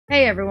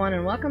Hey everyone,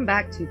 and welcome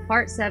back to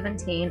part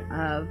 17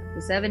 of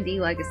the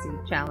 7D Legacy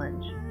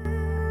Challenge.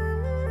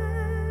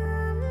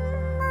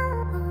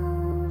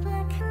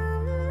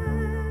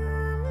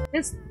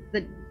 It's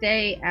the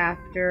day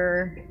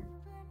after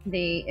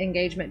the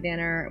engagement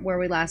dinner where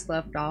we last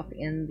left off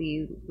in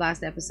the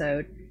last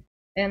episode,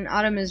 and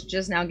Autumn is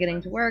just now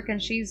getting to work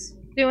and she's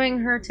doing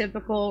her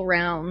typical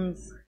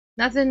rounds.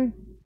 Nothing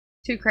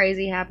too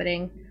crazy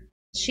happening.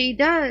 She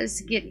does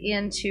get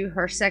into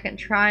her second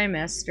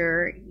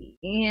trimester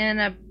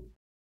her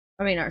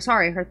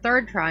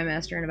third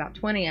trimester in about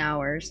 20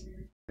 hours.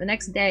 The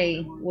next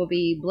day will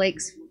be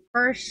Blake's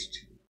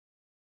first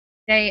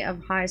day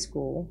of high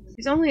school.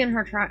 She's only in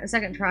her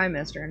second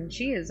trimester, and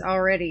she is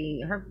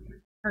already,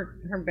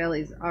 her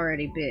belly's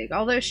already big.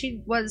 Although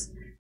she was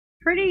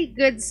pretty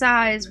good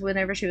size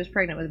whenever she was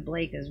pregnant with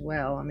Blake as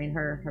well. I mean,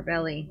 her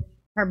belly,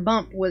 her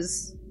bump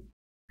was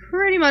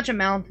pretty much a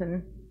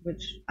mountain,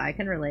 which I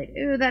can relate.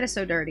 Ooh, that is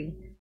so dirty.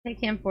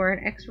 Take him for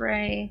an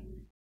x-ray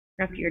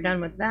after you're done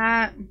with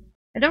that.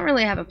 I don't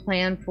really have a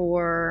plan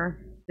for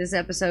this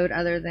episode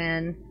other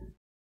than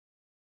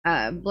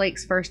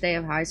Blake's first day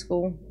of high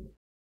school.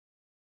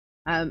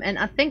 And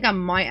I think I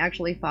might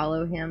actually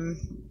follow him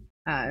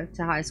to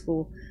high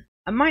school.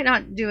 I might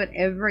not do it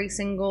every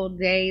single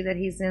day that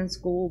he's in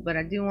school, but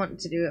I do want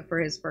to do it for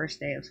his first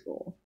day of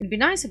school. It'd be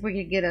nice if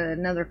we could get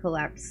another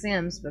collapsed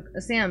sim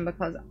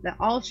because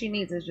all she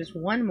needs is just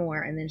one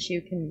more, and then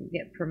she can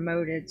get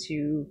promoted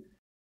to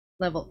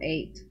level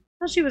 8.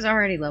 Well, she was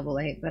already level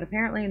 8, but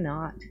apparently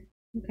not.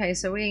 Okay,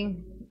 so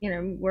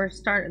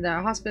the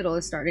hospital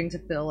is starting to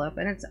fill up,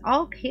 and it's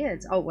all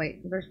kids. Oh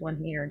wait, there's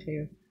one here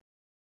too.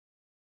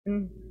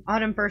 When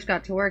Autumn first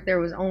got to work, there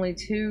was only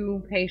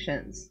 2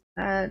 patients.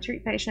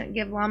 Treat patient,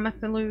 give Llama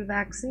flu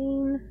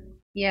vaccine.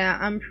 Yeah,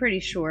 I'm pretty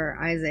sure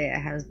Isaiah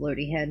has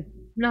bloaty head.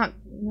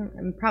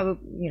 I'm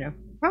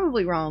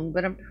probably wrong,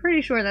 but I'm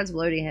pretty sure that's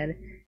bloaty head.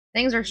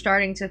 Things are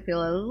starting to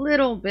feel a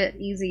little bit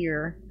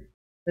easier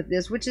with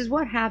this, which is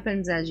what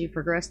happens as you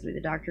progress through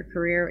the doctor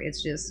career.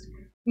 It's just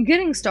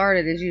getting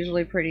started is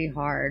usually pretty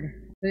hard,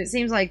 but it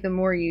seems like the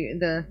more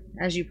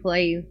as you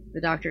play the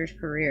doctor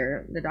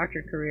career,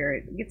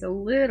 it gets a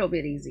little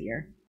bit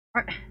easier.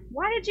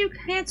 Why did you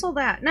cancel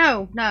that?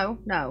 No.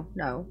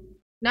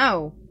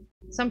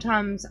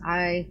 Sometimes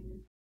I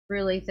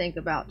really think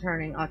about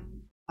turning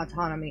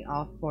autonomy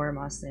off for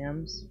my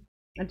sims.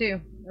 I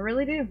do. I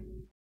really do.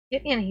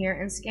 Get in here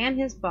and scan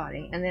his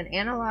body and then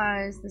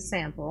analyze the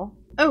sample.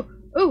 Oh,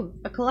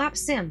 a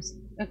collapsed sim.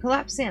 A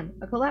collapsed sim.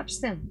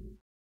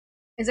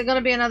 Is it going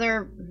to be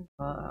another?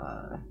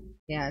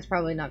 Yeah, it's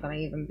probably not going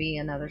to even be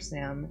another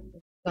sim.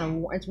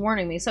 It's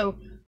warning me. So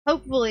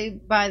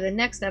hopefully by the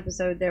next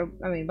episode,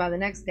 by the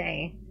next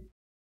day,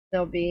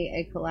 there'll be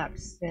a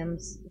collapsed sim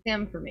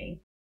for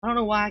me. I don't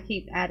know why I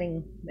keep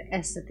adding the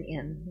S at the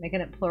end,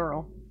 making it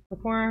plural.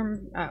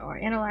 Perform or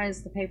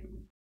analyze the paper.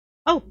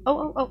 Oh!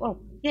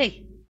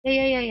 Yay!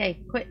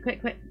 Quit.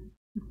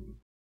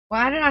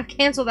 Why did I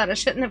cancel that? I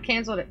shouldn't have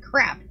canceled it.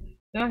 Crap.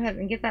 Go ahead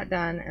and get that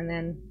done, and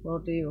then we'll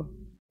do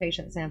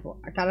patient sample.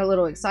 I got a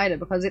little excited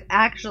because it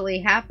actually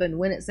happened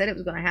when it said it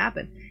was going to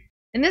happen.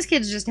 And this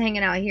kid's just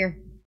hanging out here.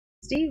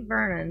 Steve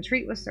Vernon,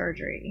 treat with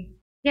surgery.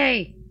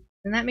 Yay!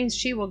 And that means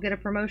she will get a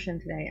promotion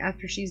today.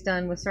 After she's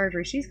done with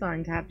surgery, she's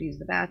going to have to use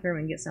the bathroom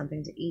and get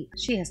something to eat.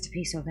 She has to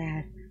pee so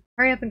bad.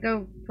 Hurry up and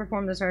go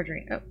perform the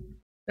surgery. Oh,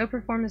 go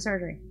perform the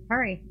surgery.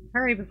 Hurry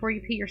before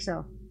you pee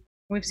yourself.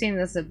 We've seen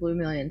this a blue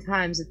million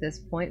times at this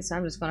point, so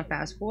I'm just going to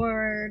fast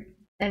forward.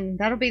 And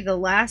that'll be the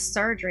last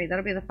surgery.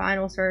 That'll be the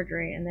final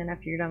surgery. And then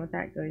after you're done with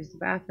that, go use the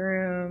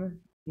bathroom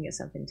and get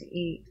something to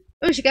eat.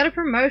 Oh, she got a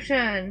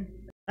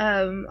promotion.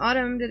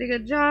 Autumn did a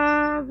good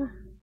job.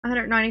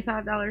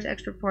 $195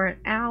 extra for an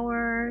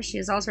hour. She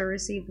has also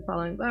received the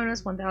following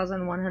bonus: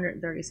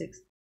 1,136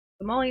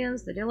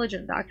 simoleons, the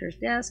diligent doctor's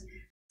desk,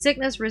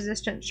 sickness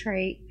resistant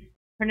trait.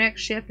 Her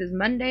next shift is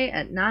Monday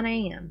at 9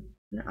 a.m.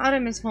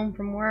 Autumn is home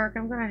from work.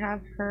 I'm gonna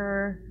have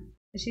her.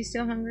 Is she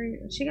still hungry?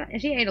 She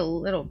ate a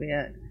little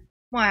bit.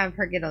 I'll have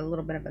her get a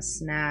little bit of a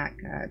snack.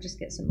 Just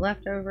get some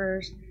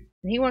leftovers.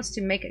 And he wants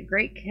to make a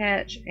great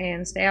catch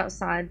and stay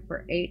outside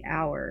for 8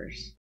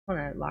 hours. I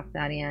want to lock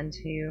that in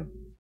too.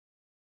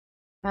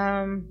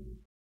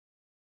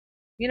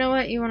 You know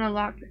what? You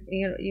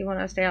want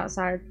to stay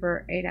outside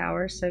for 8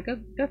 hours, so go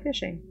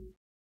fishing.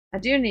 I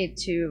do need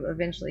to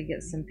eventually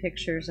get some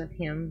pictures of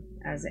him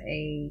as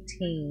a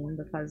teen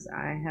because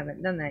I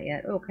haven't done that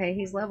yet. Okay,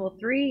 he's level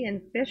 3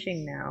 in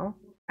fishing now.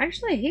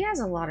 Actually, he has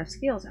a lot of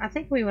skills. I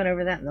think we went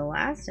over that in the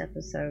last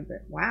episode,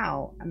 but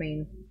wow. I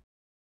mean,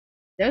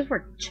 those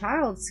were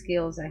child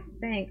skills, I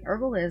think.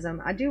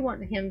 Herbalism. I do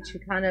want him to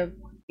kind of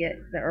get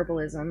the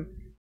herbalism.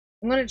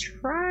 I'm going to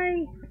try.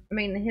 I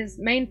mean, his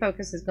main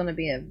focus is going to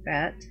be a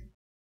vet.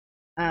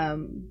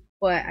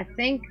 But I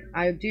think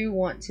I do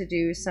want to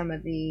do some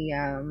of the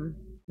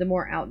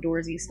more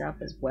outdoorsy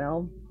stuff as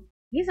well.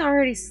 He's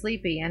already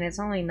sleepy, and it's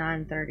only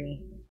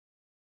 9:30.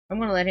 I'm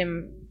going to let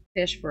him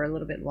fish for a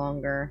little bit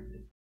longer.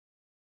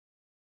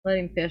 Let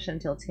him fish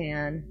until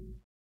 10,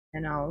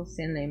 and I'll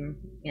send him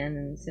in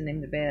and send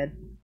him to bed.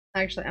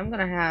 Actually, I'm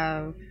gonna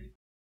have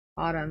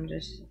Autumn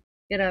just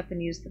get up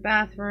and use the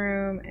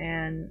bathroom,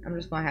 and I'm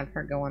just gonna have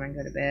her go on and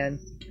go to bed.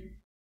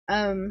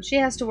 She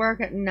has to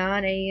work at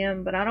 9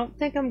 a.m., but I don't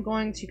think I'm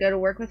going to go to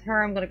work with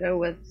her. I'm gonna go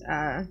with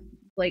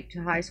Blake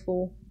to high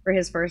school for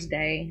his first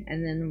day,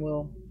 and then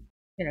we'll,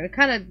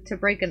 kind of to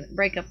break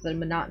up the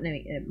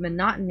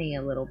monotony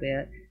a little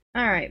bit.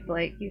 All right,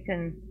 Blake, you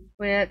can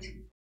quit,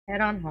 head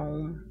on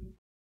home,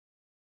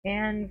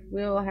 and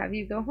we'll have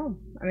you go home.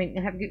 I mean,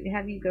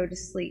 have you go to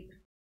sleep,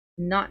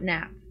 not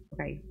nap.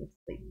 Okay,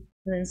 sleep.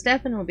 And then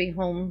Stefan will be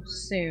home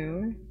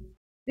soon.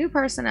 New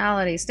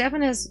personality.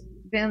 Stefan has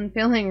been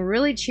feeling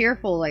really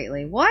cheerful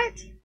lately. What?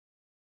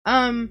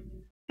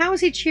 How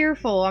is he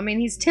cheerful? I mean,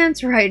 he's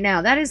tense right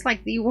now. That is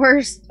like the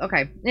worst.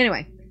 Okay,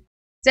 anyway.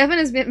 Stefan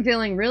has been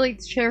feeling really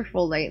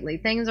cheerful lately.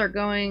 Things are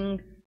going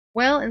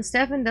well, and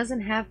Stefan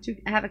doesn't have to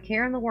have a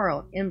care in the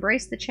world.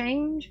 Embrace the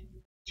change.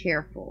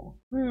 Cheerful.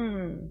 I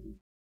don't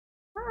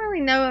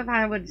really know if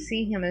I would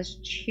see him as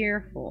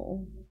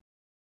cheerful.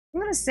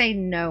 I'm going to say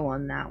no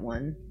on that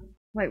one.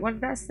 Wait, what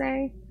did I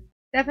say?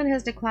 Stefan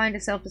has declined a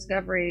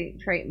self-discovery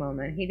trait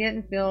moment. He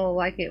didn't feel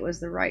like it was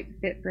the right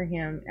fit for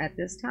him at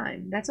this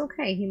time. That's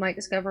okay. He might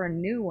discover a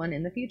new one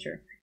in the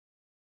future.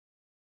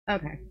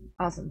 Okay,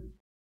 awesome.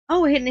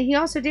 Oh, and he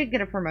also did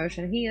get a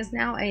promotion. He is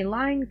now a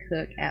line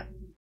cook at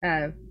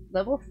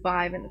level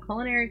 5 in the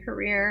culinary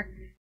career,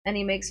 and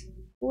he makes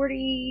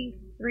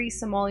 43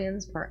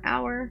 simoleons per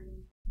hour.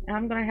 And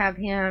I'm going to have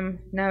him,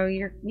 no,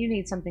 you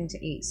need something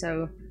to eat,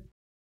 so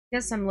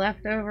get some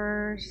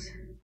leftovers.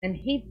 And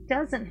he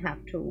doesn't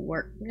have to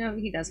work. No,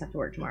 he does have to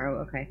work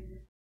tomorrow. Okay.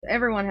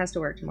 Everyone has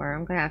to work tomorrow.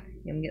 I'm going to have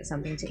him get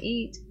something to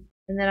eat.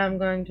 And then I'm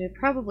going to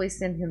probably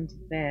send him to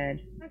bed.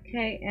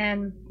 Okay,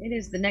 and it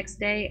is the next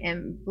day,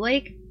 and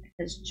Blake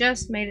has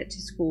just made it to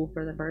school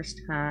for the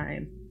first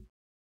time.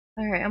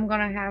 Alright, I'm going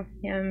to have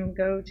him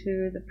go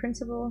to the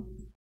principal.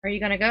 Are you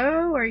going to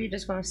go, or are you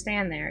just going to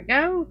stand there?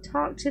 Go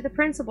talk to the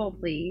principal,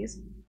 please.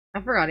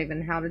 I forgot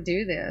even how to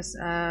do this.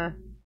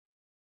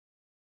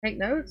 Take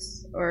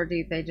notes, or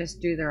do they just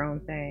do their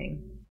own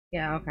thing?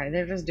 Yeah, okay,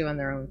 they're just doing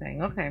their own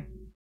thing. Okay.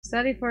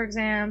 Study for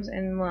exams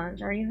and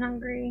lunch. Are you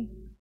hungry?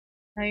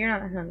 No, you're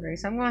not hungry,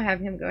 so I'm going to have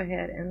him go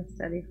ahead and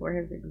study for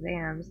his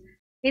exams.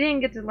 He didn't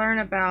get to learn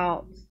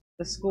about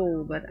the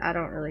school, but I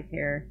don't really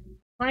care.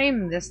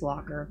 Claim this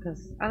locker,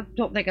 because I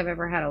don't think I've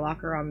ever had a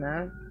locker on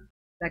the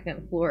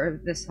second floor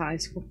of this high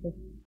school.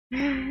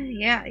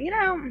 Yeah,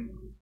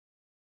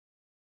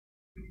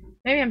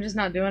 maybe I'm just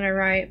not doing it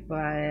right,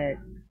 but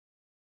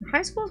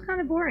high school is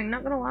kind of boring,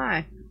 not gonna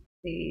lie.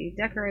 The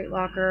decorate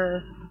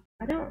locker.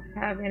 I don't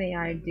have any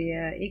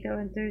idea. Eco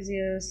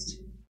enthusiast.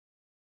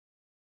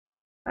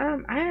 I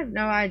have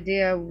no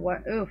idea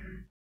what. Oof.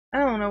 I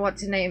don't know what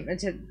to name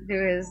to do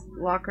his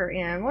locker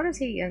in. What is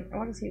he in?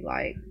 What is he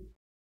like?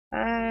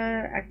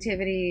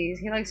 Activities.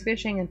 He likes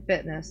fishing and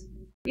fitness.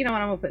 You know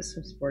what? I'm gonna put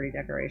some sporty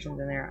decorations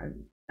in there.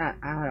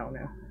 I don't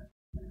know.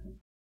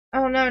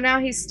 Oh no! Now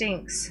he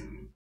stinks.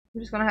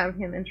 I'm just gonna have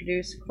him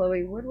introduce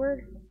Chloe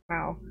Woodward.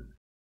 Wow.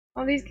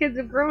 All these kids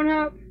have grown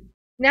up.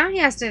 Now he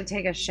has to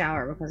take a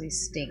shower because he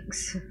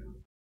stinks.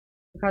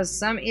 Because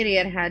some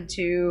idiot had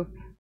to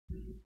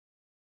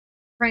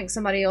prank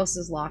somebody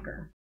else's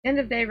locker. End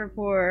of day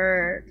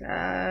report.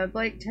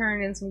 Blake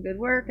turned in some good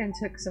work and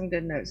took some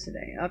good notes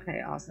today.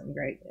 Okay, awesome,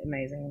 great,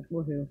 amazing,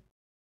 woohoo.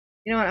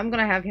 You know what, I'm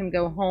gonna have him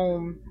go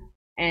home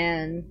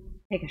and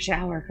take a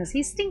shower because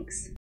he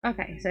stinks.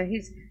 Okay, so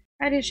he's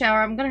had his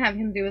shower. I'm gonna have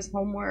him do his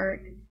homework.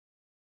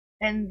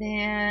 And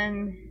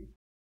then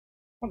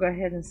I'll go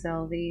ahead and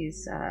sell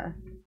these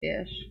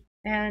fish.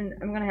 And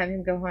I'm going to have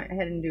him go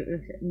ahead and do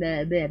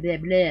blah, blah, blah,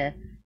 blah.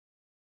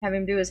 Have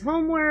him do his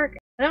homework.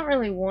 I don't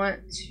really want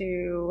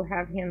to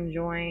have him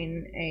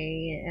join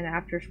an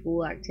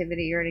after-school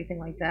activity or anything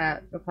like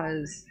that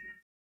because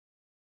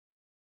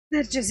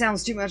that just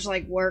sounds too much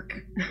like work.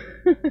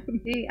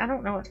 I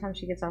don't know what time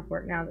she gets off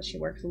work now that she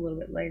works a little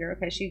bit later.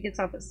 Okay, she gets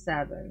off at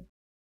 7.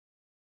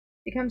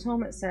 She comes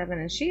home at 7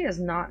 and she is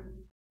not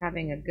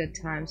having a good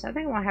time. So I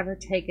think I'll have her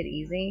take it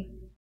easy.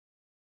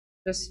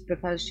 Just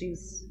because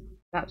she's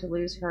about to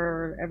lose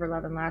her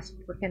ever-loving last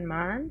freaking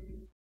mind.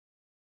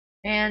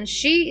 And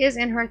she is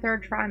in her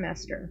 3rd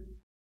trimester.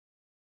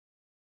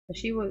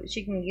 She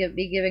can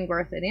be giving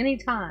birth at any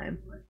time.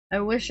 I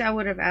wish I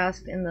would have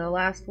asked in the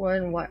last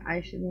one what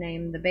I should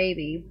name the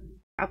baby.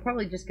 I'll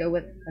probably just go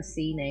with a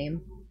C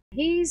name.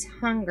 He's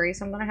hungry,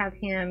 so I'm going to have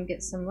him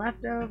get some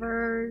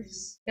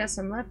leftovers.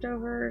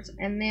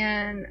 And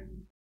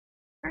then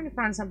trying to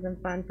find something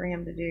fun for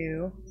him to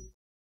do.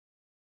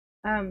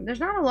 There's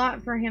not a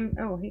lot for him.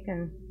 Oh, he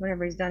can,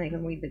 whenever he's done, he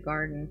can weed the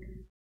garden.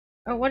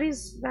 Oh, what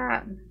is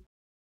that?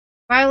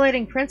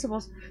 Violating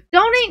principles.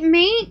 Don't eat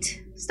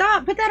meat!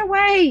 Stop! Put that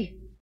away!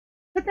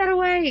 Put that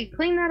away!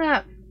 Clean that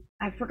up.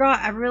 I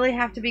forgot. I really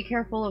have to be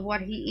careful of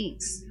what he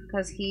eats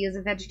because he is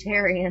a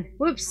vegetarian.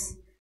 Whoops!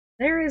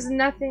 There is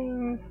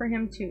nothing for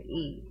him to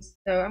eat.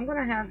 So I'm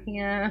gonna have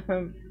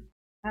him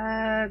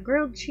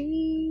grilled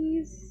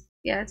cheese.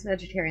 Yeah, it's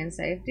vegetarian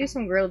safe. Do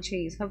some grilled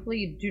cheese. Hopefully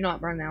you do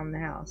not burn down the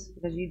house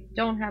because you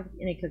don't have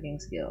any cooking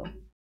skill.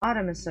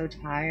 Autumn is so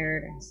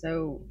tired and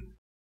so...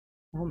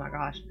 Oh my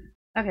gosh.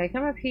 Okay,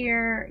 come up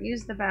here,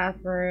 use the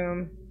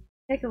bathroom,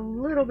 take a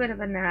little bit of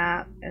a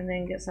nap, and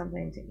then get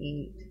something to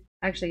eat.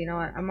 Actually, you know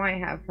what? I might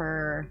have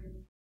her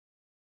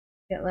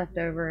get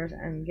leftovers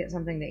and get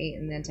something to eat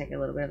and then take a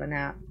little bit of a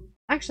nap.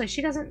 Actually,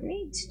 she doesn't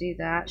need to do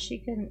that. She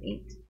can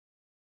eat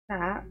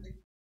that.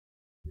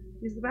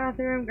 Use the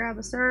bathroom, grab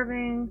a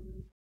serving.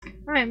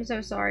 I am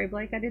so sorry,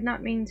 Blake. I did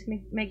not mean to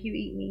make you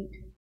eat meat.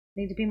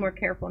 Need to be more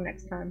careful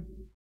next time.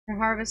 They're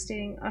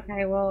harvesting.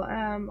 Okay, well,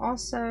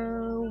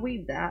 also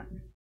weed that.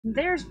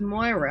 There's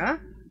Moira,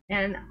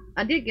 and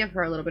I did give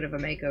her a little bit of a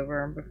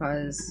makeover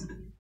because,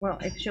 well,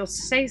 if she'll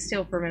stay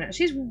still for a minute.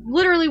 She's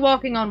literally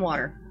walking on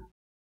water.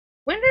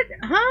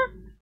 Huh?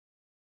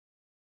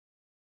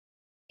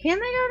 Can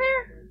they go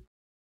there?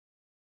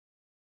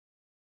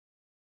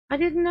 I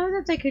didn't know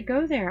that they could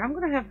go there. I'm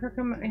gonna have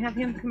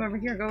him come over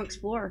here and go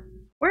explore.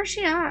 Where's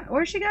she at?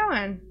 Where's she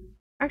going?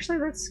 Actually,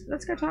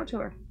 let's go talk to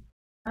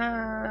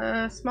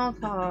her. Small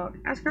talk.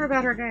 Ask her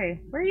about her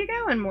day. Where are you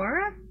going,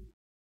 Moira?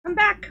 Come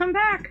back, come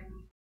back.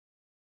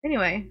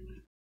 Anyway,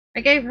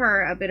 I gave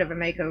her a bit of a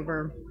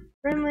makeover.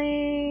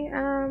 Friendly,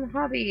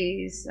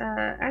 hobbies.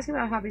 Ask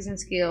about hobbies and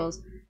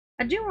skills.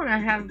 I do want to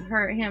have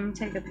him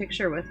take a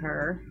picture with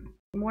her.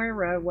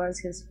 Moira was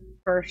his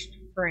first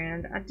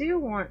friend. I do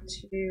want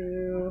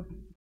to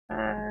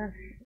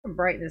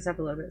brighten this up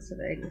a little bit so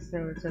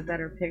it's a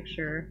better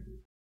picture.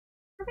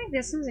 I think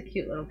this is a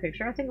cute little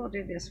picture. I think we'll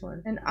do this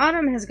one. And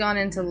Autumn has gone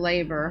into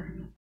labor.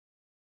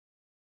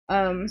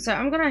 So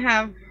I'm gonna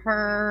have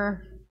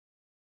her.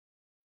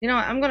 You know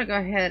what? I'm gonna go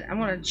ahead. I'm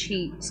gonna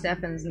cheat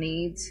Stefan's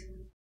needs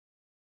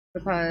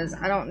because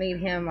I don't need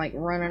him like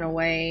running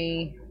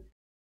away.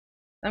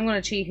 I'm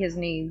gonna cheat his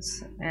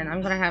needs, and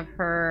I'm gonna have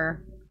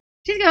her.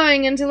 She's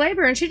going into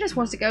labor, and she just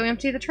wants to go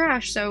empty the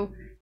trash. So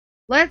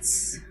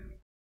let's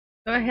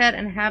go ahead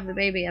and have the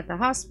baby at the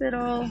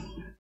hospital,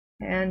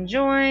 and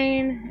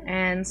join.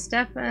 And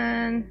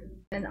Stefan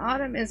and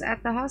Autumn is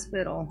at the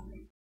hospital,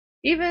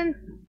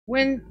 even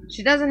when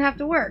she doesn't have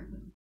to work.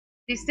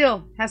 She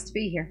still has to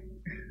be here.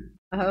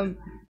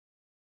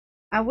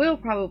 I will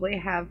probably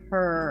have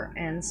her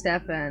and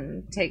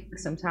Stefan take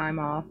some time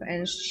off,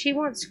 and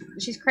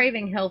she's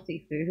craving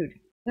healthy food.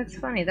 That's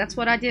funny. That's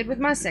what I did with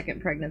my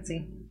second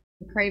pregnancy.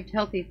 I craved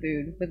healthy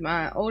food. With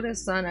my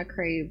oldest son, I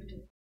craved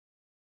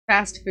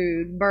fast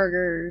food,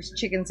 burgers,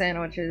 chicken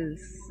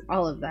sandwiches,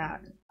 all of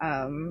that.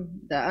 The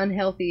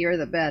unhealthier,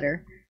 the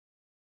better.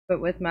 But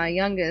with my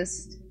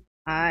youngest,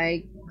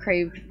 I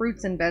craved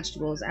fruits and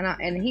vegetables,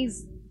 and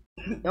he's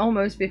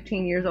almost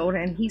 15 years old,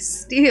 and he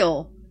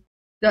still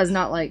does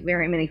not like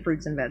very many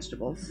fruits and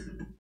vegetables.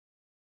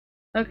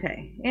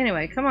 Okay,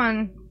 anyway, come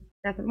on,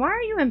 Stefan. Why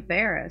are you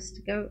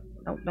embarrassed?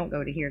 Don't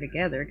go to here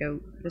together.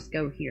 Just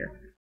go here.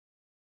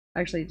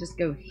 Actually, just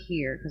go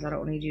here, because I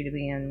don't need you to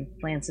be in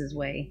Lance's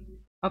way.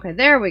 Okay,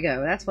 there we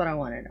go. That's what I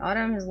wanted.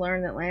 Autumn has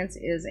learned that Lance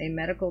is a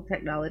medical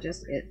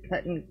technologist at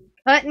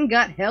Cut and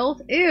Gut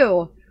Health.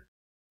 Ew!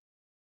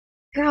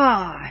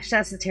 Gosh,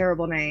 that's a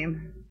terrible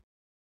name.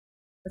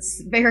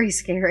 That's very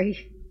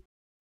scary.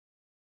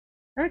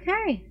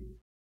 Okay.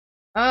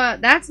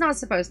 That's not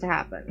supposed to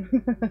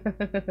happen.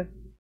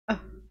 Oh,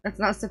 that's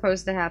not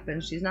supposed to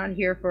happen. She's not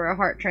here for a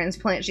heart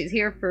transplant. She's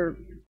here for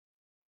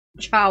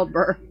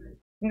childbirth.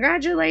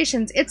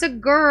 Congratulations, it's a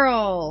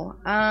girl.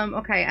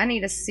 Okay, I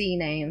need a C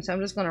name, so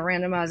I'm just gonna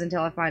randomize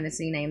until I find a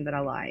C name that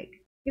I like.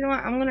 You know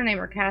what? I'm gonna name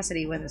her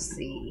Cassidy with a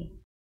C.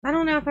 I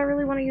don't know if I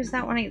really want to use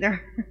that one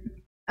either.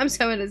 I'm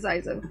so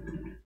indecisive.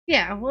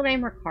 Yeah, we'll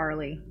name her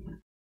Carly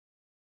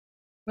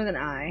with an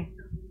I.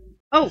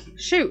 Oh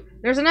shoot,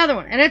 there's another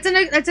one, and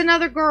it's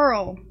another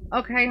girl.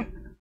 Okay,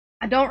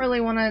 I don't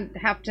really want to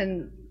have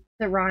to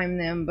rhyme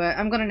them, but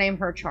I'm gonna name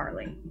her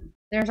Charlie.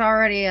 There's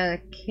already a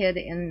kid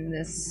in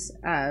this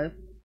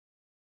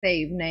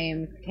save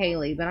named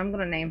Kaylee, but I'm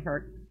gonna name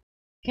her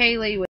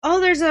Kaylee with. Oh,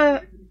 there's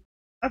a.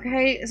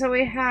 Okay, so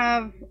we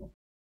have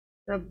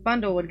the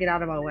bundle would get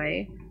out of my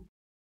way.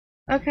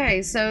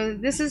 Okay, so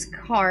this is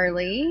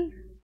Carly.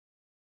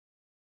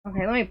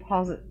 Okay, let me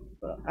pause it,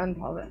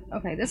 unpause it.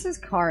 Okay, this is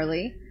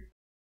Carly.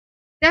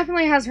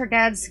 Definitely has her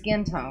dad's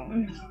skin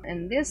tone.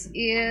 And this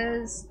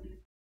is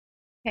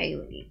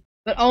Kaylee.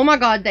 But oh my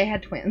god, they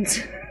had twins.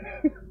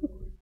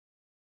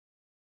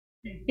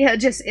 Yeah,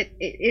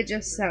 it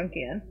just sunk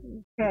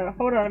in.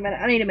 Hold on a minute.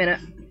 I need a minute.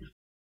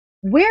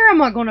 Where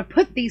am I going to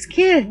put these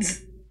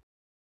kids?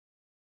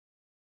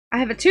 I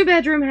have a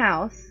 2-bedroom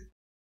house,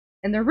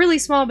 and they're really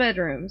small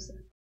bedrooms,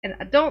 and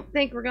I don't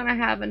think we're going to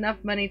have enough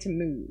money to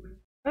move.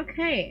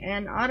 Okay,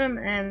 and Autumn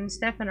and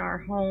Stefan are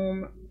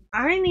home.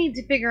 I need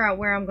to figure out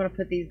where I'm going to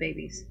put these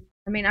babies.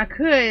 I mean, I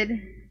could,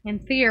 in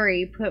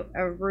theory, put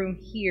a room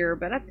here,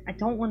 but I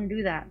don't want to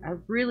do that. I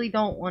really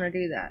don't want to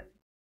do that.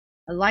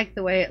 I like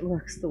the way it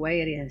looks, the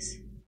way it is.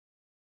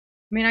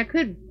 I mean, I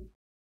could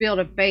build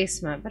a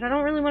basement, but I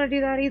don't really want to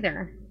do that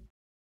either.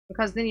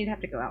 Because then you'd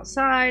have to go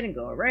outside and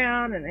go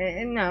around,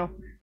 and no.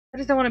 I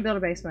just don't want to build a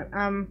basement.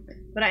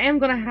 But I am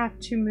gonna have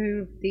to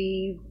move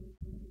the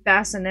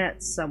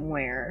bassinets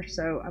somewhere.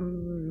 So I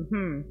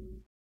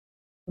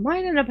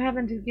might end up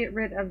having to get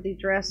rid of the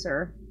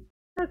dresser.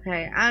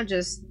 Okay, I'll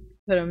just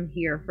put them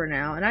here for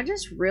now. And I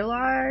just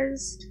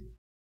realized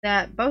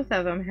that both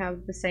of them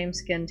have the same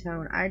skin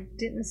tone. I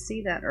didn't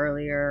see that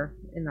earlier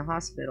in the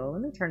hospital.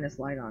 Let me turn this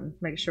light on.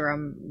 Make sure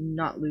I'm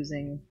not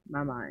losing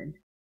my mind.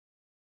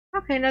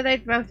 Okay, no, they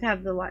both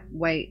have the light.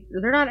 Wait,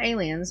 they're not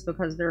aliens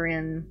because they're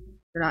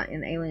not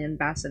in alien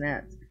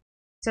bassinets.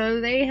 So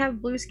they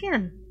have blue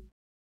skin.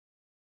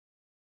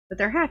 But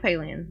they're half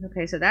alien.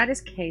 Okay, so that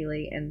is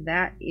Kaylee and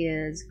that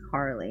is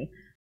Carly.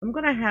 I'm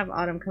gonna have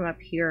Autumn come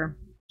up here,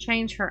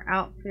 change her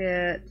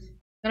outfit.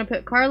 I'm gonna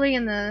put Carly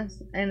in the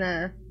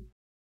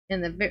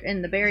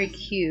very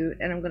cute,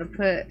 and I'm gonna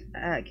put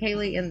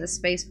Kaylee in the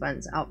Space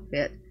Buns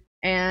outfit.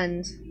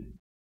 And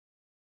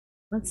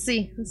let's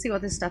see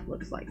what this stuff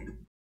looks like.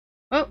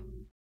 Oh,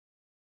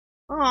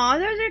 aw,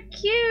 those are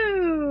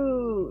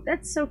cute.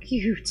 That's so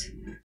cute.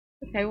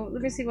 Okay, well,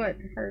 let me see what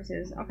hers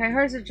is. Okay,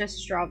 hers is just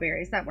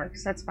strawberries. That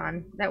works. That's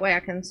fine. That way I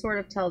can sort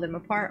of tell them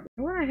apart.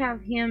 I want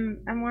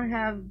to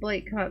have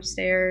Blake come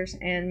upstairs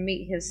and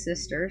meet his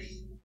sisters.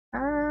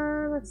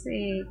 Let's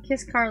see.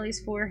 Kiss Carly's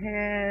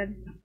forehead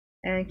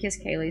and kiss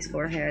Kaylee's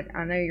forehead.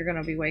 I know you're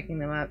going to be waking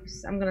them up.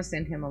 So I'm going to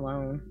send him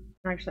alone.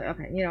 Actually,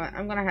 okay, you know what?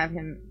 I'm going to have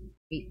him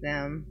meet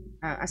them.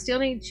 I still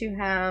need to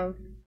have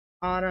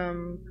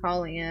Autumn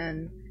call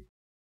in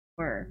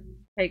or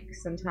take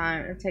some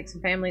time, take some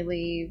family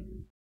leave.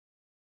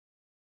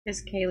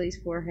 Kiss Kaylee's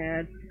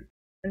forehead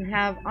and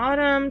have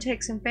Autumn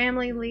take some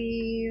family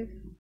leave.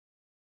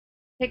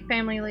 Take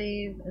family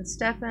leave. And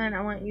Stefan, I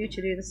want you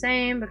to do the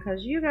same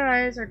because you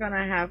guys are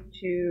gonna have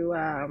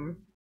to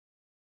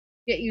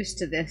get used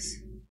to this.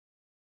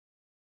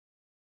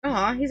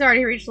 Aw, he's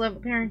already reached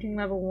parenting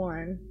level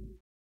 1.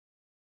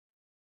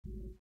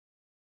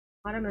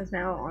 Autumn is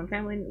now on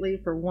family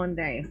leave for 1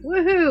 day.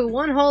 Woohoo!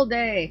 1 whole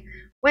day.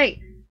 Wait,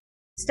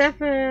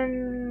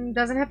 Stefan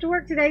doesn't have to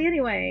work today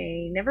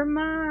anyway. Never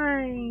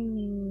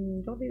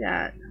mind. Don't do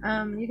that.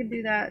 You can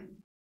do that.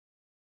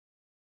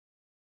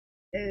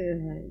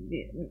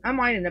 I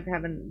might end up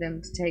having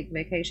them to take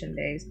vacation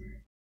days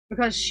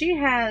because she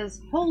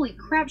has, holy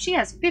crap, she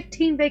has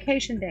 15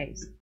 vacation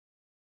days.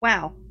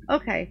 Wow.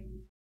 Okay.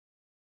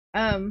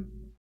 I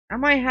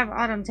might have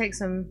Autumn take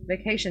some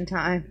vacation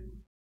time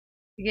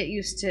to get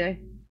used to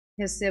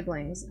his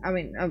siblings. I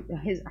mean,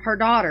 her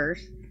daughters.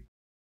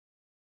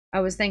 I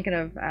was thinking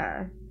of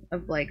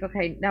Blake.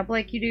 Okay, now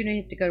Blake, you do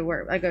need to go to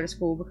work. I go to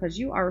school because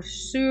you are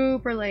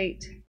super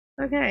late.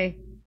 Okay,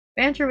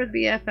 banter with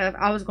BFF.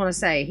 I was gonna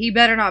say he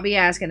better not be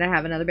asking to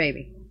have another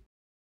baby.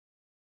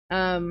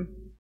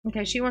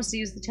 Okay, she wants to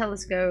use the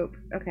telescope.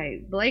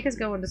 Okay, Blake is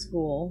going to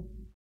school.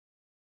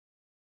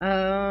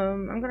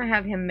 I'm gonna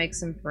have him make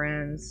some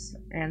friends,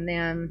 and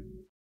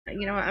then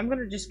you know what? I'm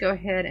gonna just go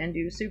ahead and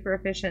do super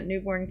efficient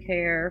newborn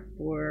care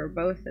for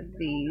both of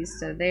these,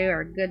 so they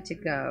are good to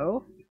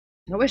go.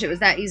 I wish it was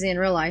that easy in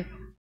real life.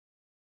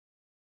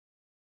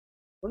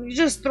 Well, you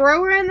just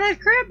throw her in the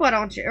crib, why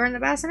don't you? Or in the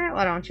bassinet,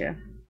 why don't you?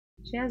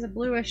 She has a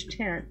bluish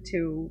tint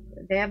to.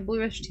 They have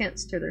bluish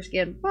tints to their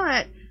skin,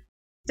 but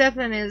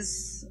Stefan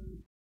is.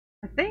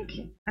 I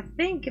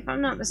think if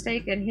I'm not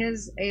mistaken,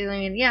 his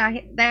alien. Yeah,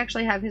 they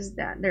actually have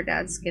their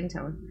dad's skin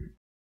tone.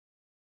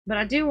 But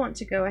I do want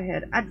to go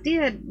ahead. I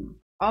did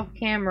off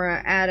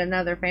camera add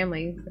another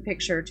family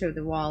picture to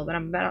the wall, but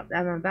I'm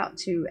about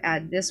to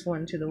add this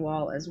one to the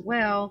wall as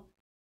well,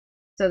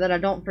 so that I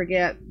don't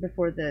forget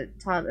before the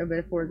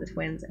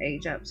twins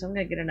age up. So I'm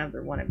gonna get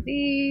another one of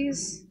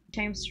these.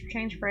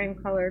 Change frame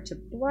color to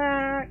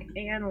black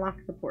and lock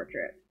the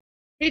portrait.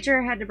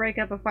 Teacher had to break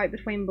up a fight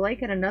between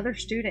Blake and another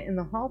student in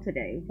the hall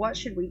today. What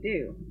should we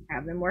do?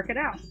 Have them work it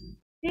out.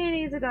 He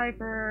needs a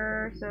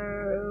diaper,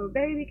 so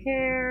baby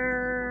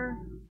care.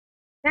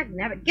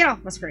 Dagnabbit, get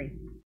off my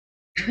screen.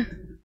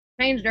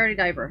 Change dirty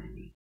diaper.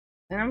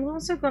 And I'm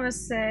also going to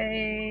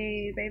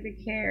say baby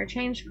care,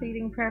 change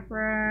feeding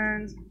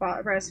preference,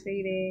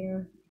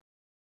 breastfeeding.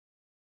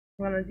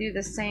 I'm going to do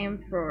the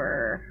same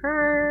for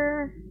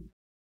her.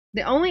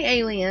 The only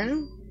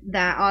alien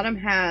that Autumn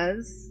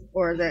has,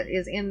 or that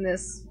is in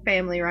this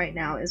family right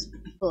now, is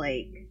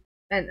Blake.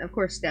 And of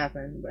course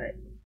Stefan, but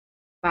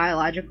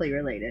biologically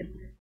related.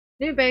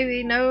 New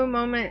baby, no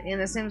moment in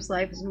a Sim's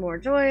life is more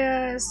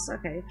joyous.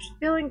 Okay, she's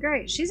feeling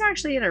great. She's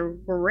actually in a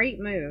great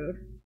mood.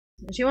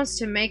 She wants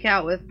to make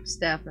out with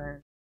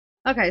Stefan.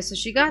 Okay, so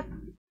she got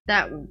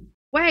that.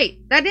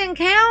 Wait, that didn't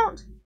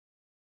count?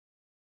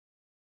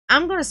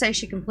 I'm going to say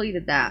she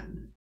completed that.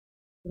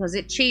 Because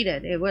it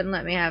cheated. It wouldn't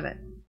let me have it.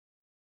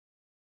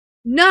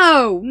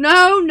 No,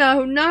 no,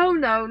 no, no,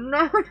 no,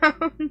 no, no,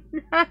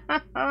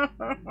 no.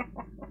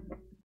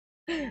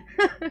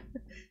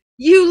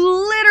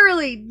 You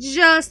literally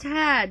just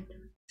had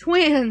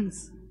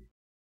twins.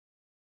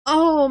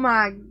 Oh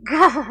my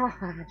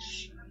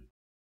gosh.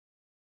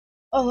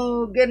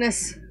 Oh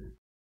goodness.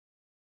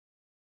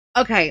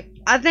 Okay,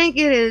 I think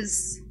it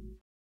is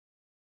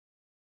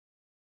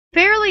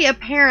fairly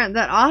apparent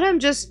that Autumn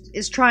just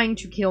is trying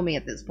to kill me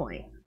at this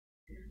point.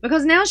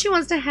 Because now she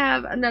wants to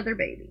have another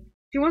baby.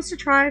 She wants to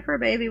try for a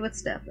baby with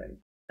Stefan.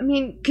 I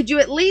mean, could you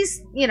at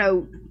least, you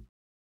know,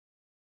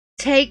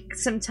 take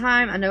some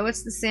time? I know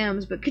it's The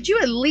Sims, but could you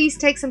at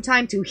least take some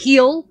time to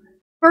heal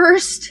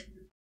first?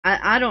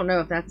 I don't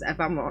know if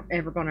I'm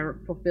ever going to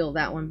fulfill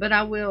that one, but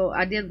I will.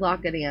 I did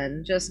lock it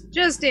in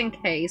just in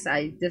case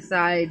I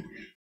decide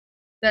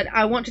that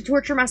I want to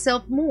torture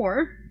myself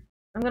more.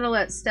 I'm going to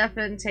let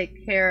Stefan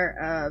take care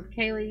of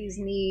Kaylee's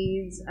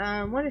needs.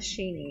 What does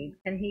she need?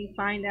 Can he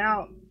find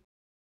out?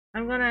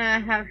 I'm going to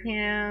have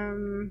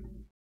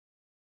him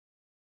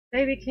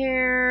baby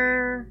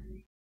care,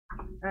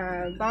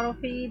 bottle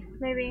feed,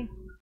 maybe.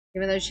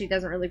 Even though she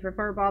doesn't really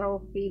prefer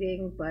bottle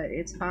feeding, but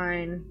it's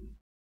fine.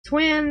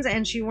 Twins,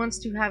 and she wants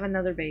to have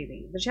another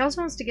baby. But she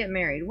also wants to get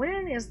married.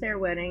 When is their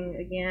wedding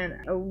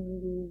again?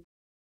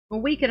 A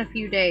week and a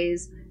few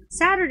days.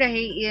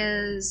 Saturday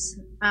is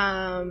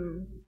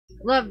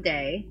Love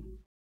Day.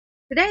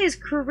 Today is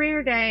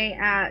career day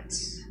at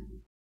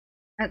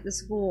the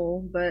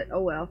school, but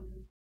oh well.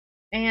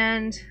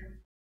 And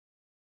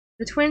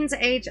the twins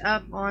age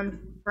up on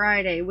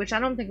Friday, which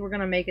I don't think we're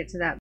going to make it to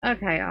that.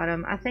 Okay,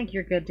 Autumn, I think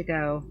you're good to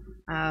go.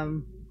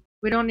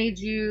 We don't need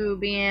you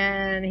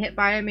being hit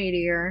by a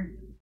meteor.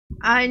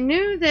 I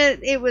knew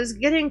that it was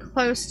getting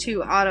close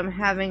to Autumn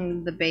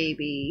having the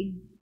baby.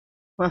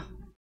 Well,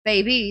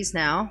 babies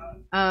now.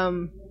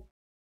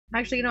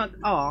 Actually, you know what?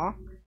 Aw.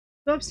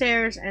 Go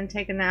upstairs and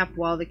take a nap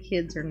while the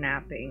kids are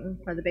napping.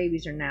 Or the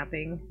babies are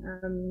napping.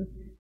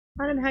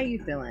 Autumn, how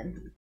you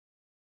feeling?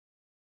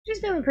 She's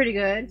feeling pretty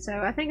good, so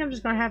I think I'm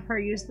just going to have her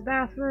use the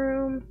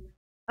bathroom.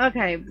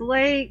 Okay,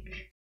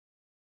 Blake.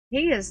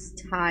 He is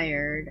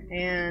tired,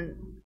 and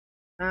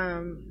so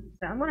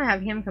I'm going to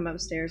have him come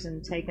upstairs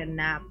and take a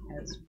nap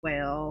as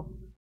well.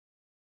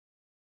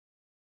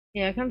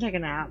 Yeah, come take a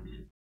nap.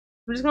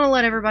 I'm just going to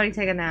let everybody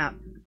take a nap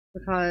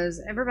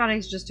because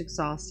everybody's just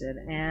exhausted,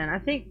 and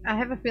I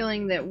have a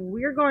feeling that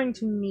they're going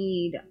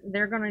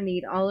to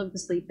need all of the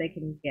sleep they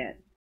can get.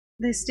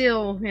 They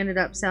still ended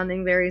up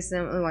sounding very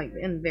similar, like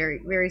in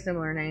very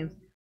similar names.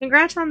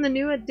 Congrats on the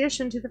new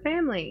addition to the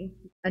family.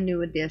 A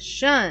new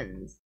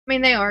additions. I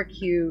mean, they are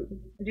cute.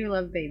 I do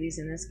love babies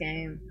in this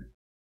game.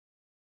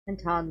 And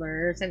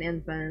toddlers, and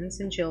infants,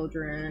 and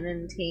children,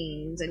 and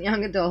teens, and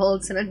young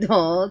adults, and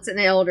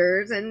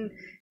elders, and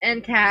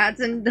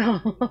cats, and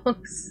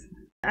dogs.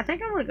 I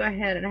think I'm going to go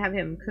ahead and have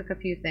him cook a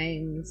few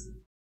things.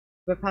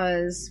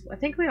 Because I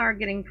think we are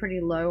getting pretty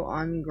low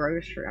on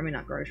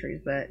not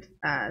groceries, but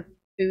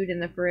food in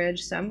the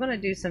fridge. So I'm going to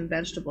do some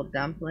vegetable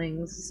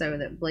dumplings so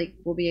that Blake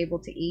will be able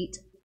to eat.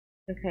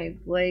 Okay,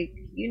 Blake,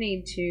 you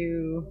need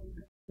to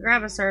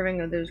grab a serving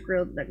of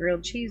that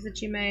grilled cheese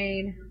that you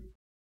made.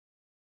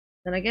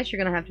 Then I guess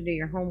you're going to have to do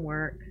your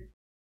homework.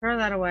 Throw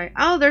that away.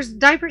 Oh, there's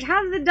diapers.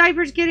 How did the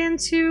diapers get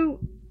into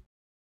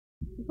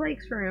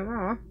Blake's room?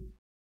 Aw.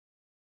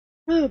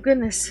 Oh,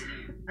 goodness.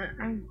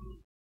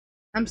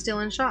 I'm still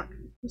in shock.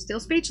 I'm still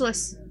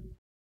speechless.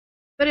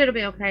 But it'll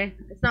be okay.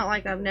 It's not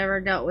like I've never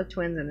dealt with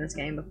twins in this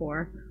game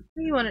before.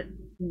 What do you want to...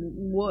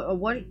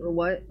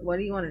 What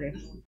do you want to do?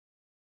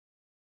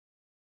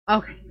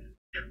 Okay.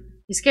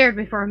 He scared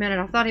me for a minute.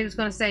 I thought he was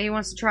going to say he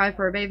wants to try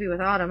for a baby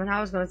with Autumn, and I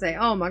was going to say,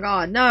 oh my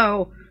god,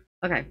 no!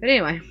 Okay, but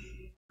anyway.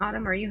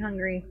 Autumn, are you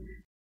hungry?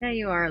 Yeah,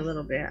 you are a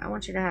little bit. I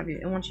want you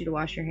to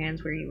wash your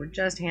hands where you were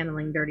just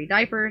handling dirty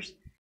diapers.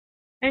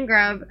 And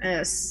grab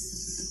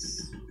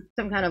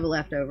some kind of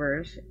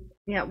leftovers.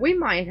 Yeah, we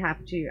might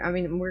have to. I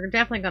mean, we're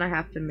definitely going to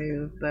have to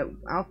move, but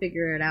I'll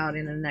figure it out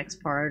in the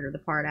next part or the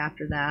part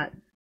after that.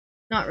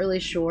 Not really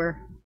sure.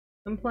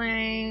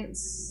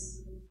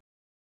 Complaints.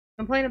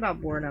 Complain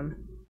about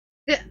boredom.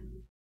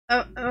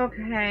 Oh,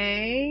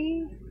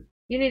 okay.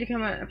 You need to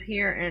come up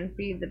here and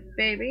feed the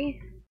baby.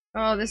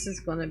 Oh, this is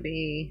going to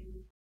be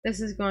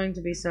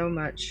so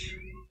much.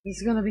 This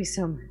is going to be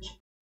so much.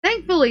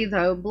 Thankfully,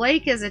 though,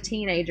 Blake is a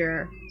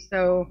teenager,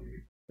 so,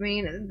 I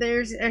mean,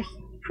 there's a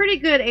pretty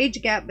good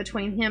age gap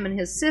between him and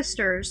his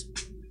sisters,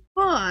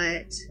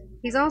 but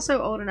he's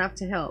also old enough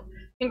to help.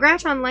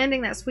 Congrats on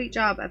landing that sweet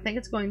job. I think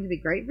it's going to be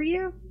great for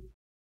you.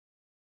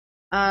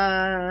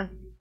 Huh?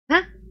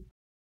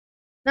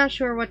 Not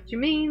sure what you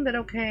mean, but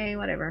okay,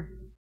 whatever.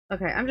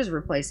 Okay, I'm just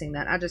replacing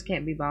that. I just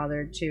can't be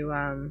bothered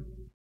to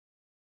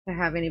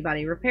have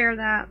anybody repair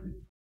that.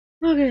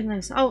 Oh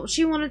goodness. Oh,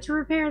 she wanted to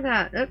repair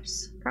that.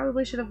 Oops.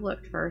 Probably should have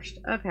looked first.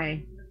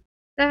 Okay.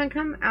 Devin,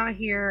 come out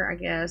here, I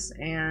guess,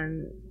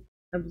 and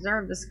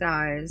observe the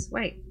skies.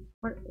 Wait.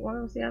 What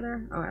was the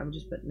other? Oh, I'm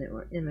just putting it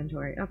in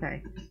inventory.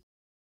 Okay.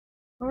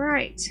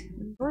 Alright.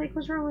 Blake,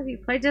 what's wrong with you?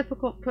 Play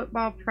difficult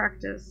football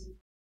practice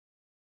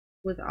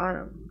with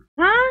Autumn.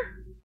 Huh?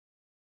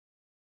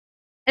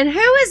 And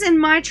who is in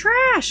my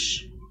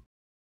trash?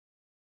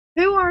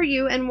 Who are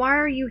you and why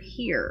are you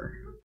here?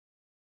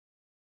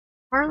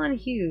 Harlan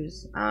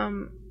Hughes.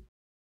 Can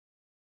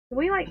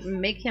we, like,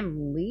 make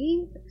him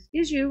leave?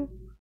 Excuse you.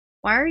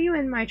 Why are you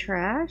in my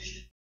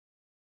trash?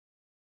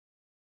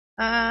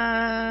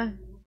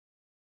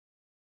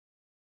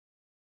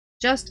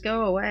 Just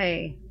go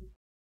away.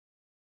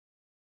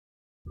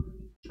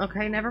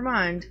 Okay, never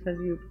mind, because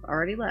you've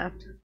already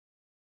left.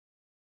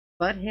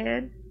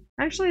 Butthead.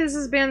 Actually, this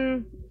has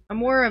been a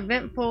more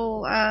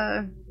eventful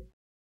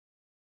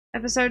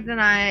episode than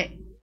I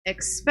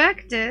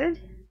expected.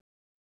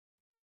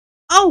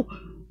 Oh!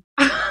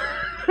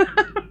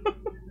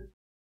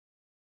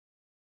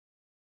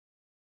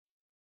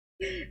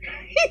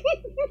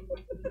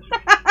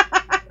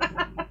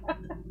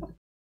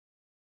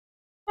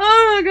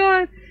 Oh my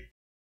god.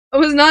 I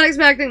was not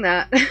expecting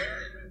that.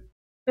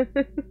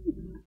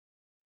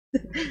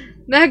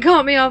 That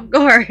caught me off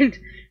guard.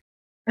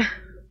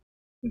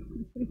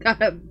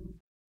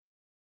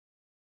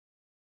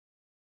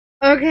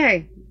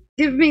 Okay,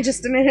 give me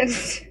just a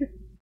minute.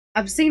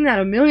 I've seen that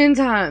a million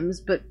times,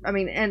 but I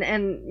mean,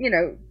 and you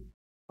know,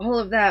 all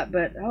of that,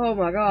 but oh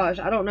my gosh,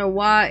 I don't know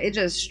why it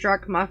just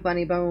struck my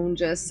funny bone,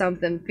 just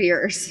something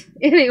fierce.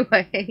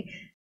 Anyway,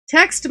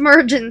 text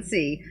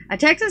emergency. I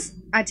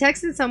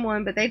texted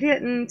someone, but they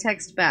didn't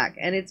text back,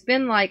 and it's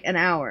been like an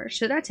hour.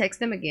 Should I text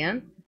them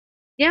again?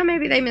 Yeah,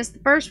 maybe they missed the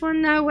first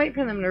one. No, wait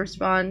for them to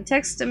respond.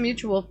 Text a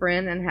mutual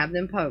friend and have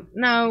them poke.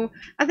 No,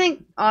 I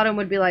think Autumn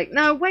would be like,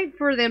 no, wait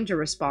for them to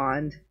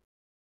respond.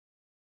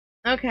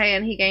 Okay,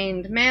 and he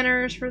gained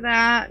manners for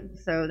that,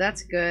 so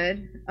that's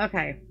good.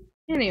 Okay,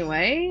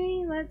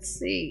 anyway, let's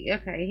see.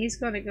 Okay, he's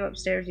going to go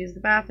upstairs, use the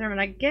bathroom,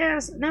 and I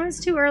guess, no, it's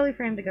too early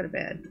for him to go to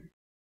bed.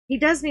 He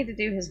does need to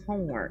do his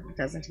homework,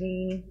 doesn't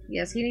he?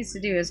 Yes, he needs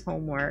to do his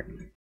homework.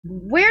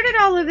 Where did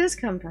all of this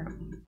come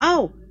from?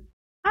 Oh,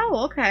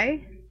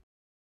 okay.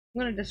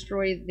 I'm going to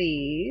destroy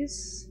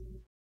these.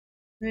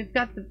 We've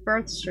got the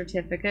birth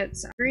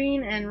certificates.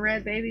 Green and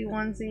red baby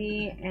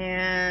onesie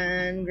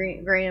and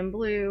green, gray and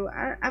blue.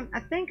 I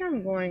think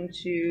I'm going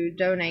to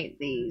donate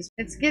these.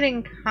 It's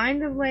getting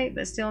kind of late,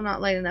 but still not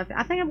late enough.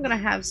 I think I'm going to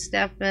have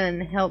Stefan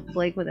help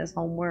Blake with his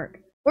homework.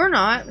 Or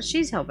not.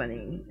 She's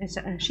helping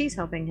him. She's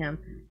helping him.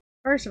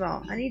 First of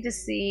all, I need to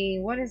see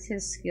what is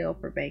his skill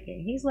for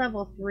baking. He's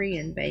level 3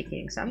 in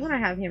baking, so I'm going to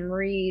have him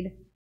read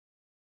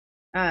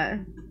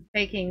the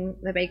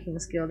baking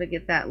skill to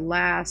get that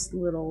last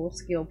little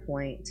skill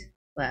point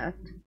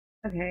left.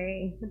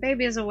 Okay, the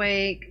baby is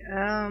awake.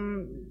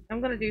 I'm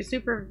gonna do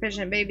super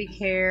efficient baby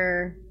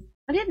care.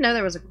 I didn't know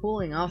there was a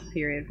cooling off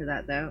period for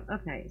that though.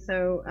 Okay,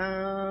 so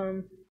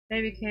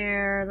baby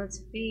care, let's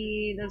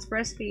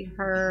breastfeed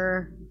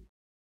her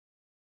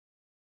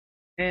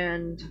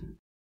and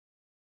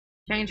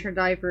change her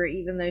diaper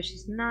even though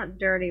she's not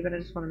dirty, but I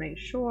just want to make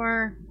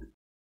sure.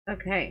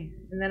 Okay,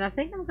 and then I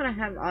think I'm gonna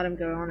have Autumn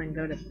go on and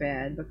go to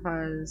bed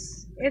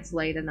because it's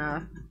late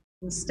enough.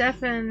 And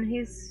Stefan,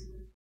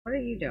 what are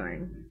you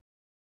doing?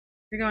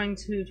 You're going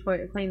to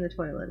clean the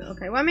toilet.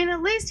 Okay, well, I mean,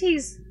 at least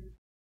he's,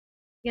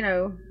 you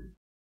know,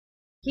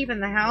 keeping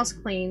the house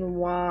clean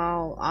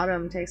while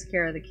Autumn takes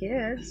care of the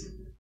kids.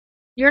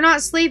 You're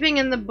not sleeping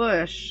in the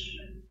bush.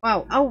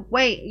 Oh,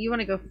 wait, you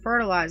want to go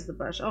fertilize the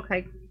bush.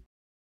 Okay.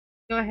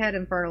 Go ahead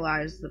and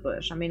fertilize the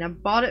bush. I mean, I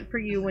bought it for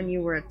you when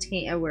you were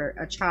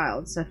a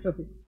child, so.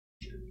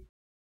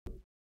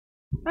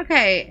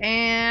 Okay,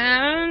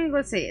 and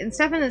let's see. And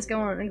Stefan is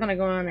gonna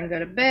go on and go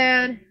to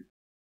bed.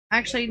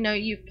 Actually, no,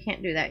 you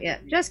can't do that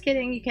yet. Just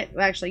kidding. You can't.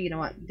 Well, actually, you know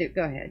what?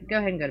 Go ahead. Go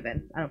ahead and go to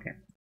bed. I don't care.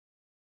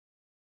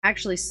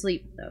 Actually,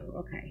 sleep though.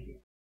 Okay.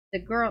 The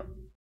girl.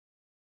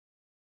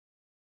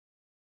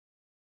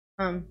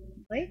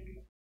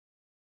 Blake?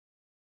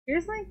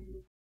 Seriously?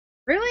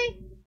 Really?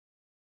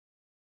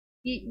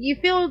 You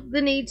feel the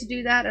need to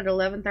do that at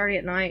 11:30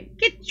 at night?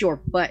 Get your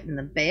butt in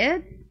the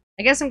bed.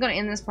 I guess I'm going to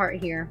end this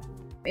part here.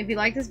 If you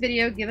like this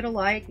video, give it a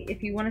like.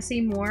 If you want to see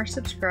more,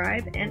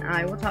 subscribe, and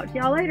I will talk to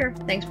y'all later.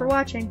 Thanks for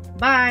watching.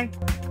 Bye!